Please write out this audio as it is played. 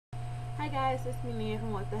Hi guys, it's me Nia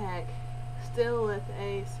from What the Heck. Still with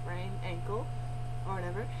a sprained ankle or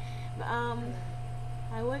whatever. But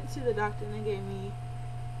I went to the doctor and they gave me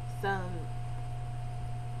some,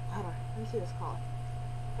 hold on, let me see what it's called.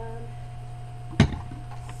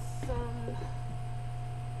 Some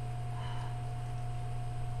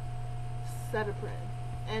Cetaprin,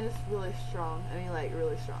 and it's really strong. I mean, like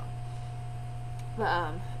really strong.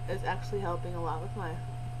 But it's actually helping a lot with my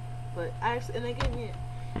foot. And they gave me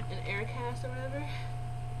an air cast or whatever.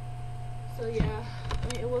 So yeah,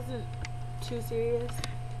 I mean it wasn't too serious,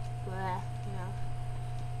 but you know,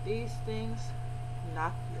 these things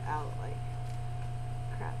knock you out like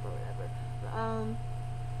crap or whatever.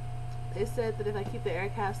 But they said that if I keep the air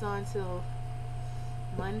cast on till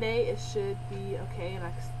Monday, it should be okay, and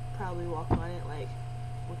I could probably walk on it like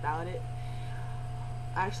without it.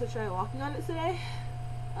 I actually tried walking on it today.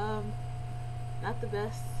 Not the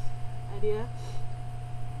best idea.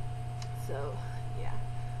 So yeah,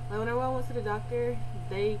 like whenever I went to the doctor,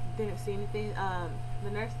 they didn't see anything. The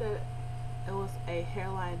nurse said it was a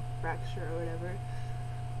hairline fracture or whatever,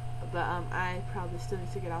 but I probably still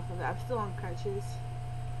need to get off of it. I'm still on crutches,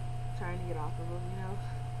 trying to get off of them, you know.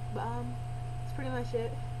 But that's pretty much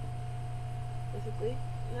it, basically,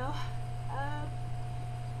 you know.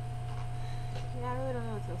 Yeah, I really don't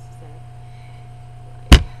know what else to say.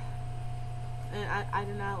 Like, and I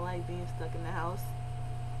do not like being stuck in the house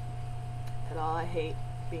at all. I hate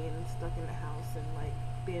being stuck in the house and like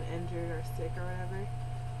being injured or sick or whatever.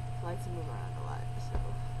 I like to move around a lot,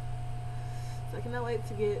 so I cannot wait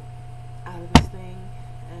to get out of this thing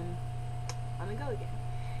and on the go again.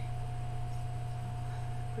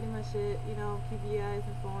 Pretty much it, you know. Keep you guys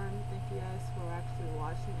informed. Thank you guys for actually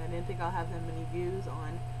watching. I didn't think I'll have that many views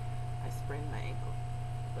on I sprained my ankle,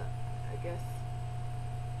 but I guess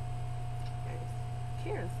you guys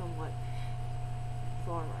care in somewhat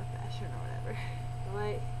form or fashion or whatever. But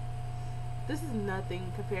like, this is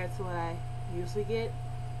nothing compared to what I usually get.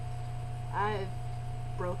 I've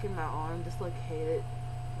broken my arm, dislocated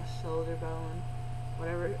my shoulder bone,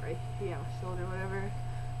 whatever, right? Yeah, my shoulder, whatever.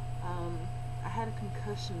 I had a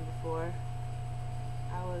concussion before.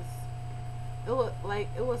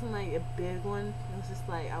 It wasn't like a big one. It was just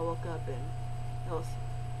like I woke up and it was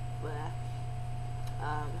blah.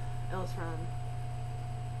 It was from,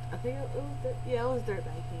 I think it was dirt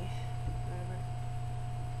biking, whatever.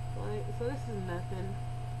 Like, so this is nothing.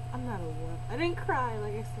 I'm not a wimp. I didn't cry,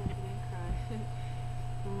 like I said, I didn't cry.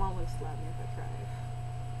 My mom would slap me if I cried.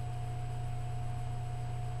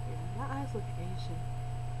 Yeah, my eyes look Asian.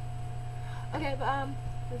 Okay, but I'll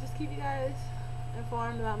just keep you guys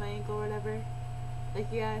informed about my ankle or whatever.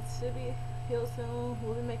 Like, you guys should be healed soon.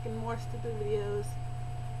 We'll be making more stupid videos.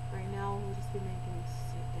 Right now, we'll just be making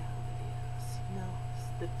sit down videos. You know, it's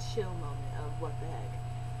the chill moment of what the heck.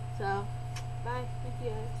 So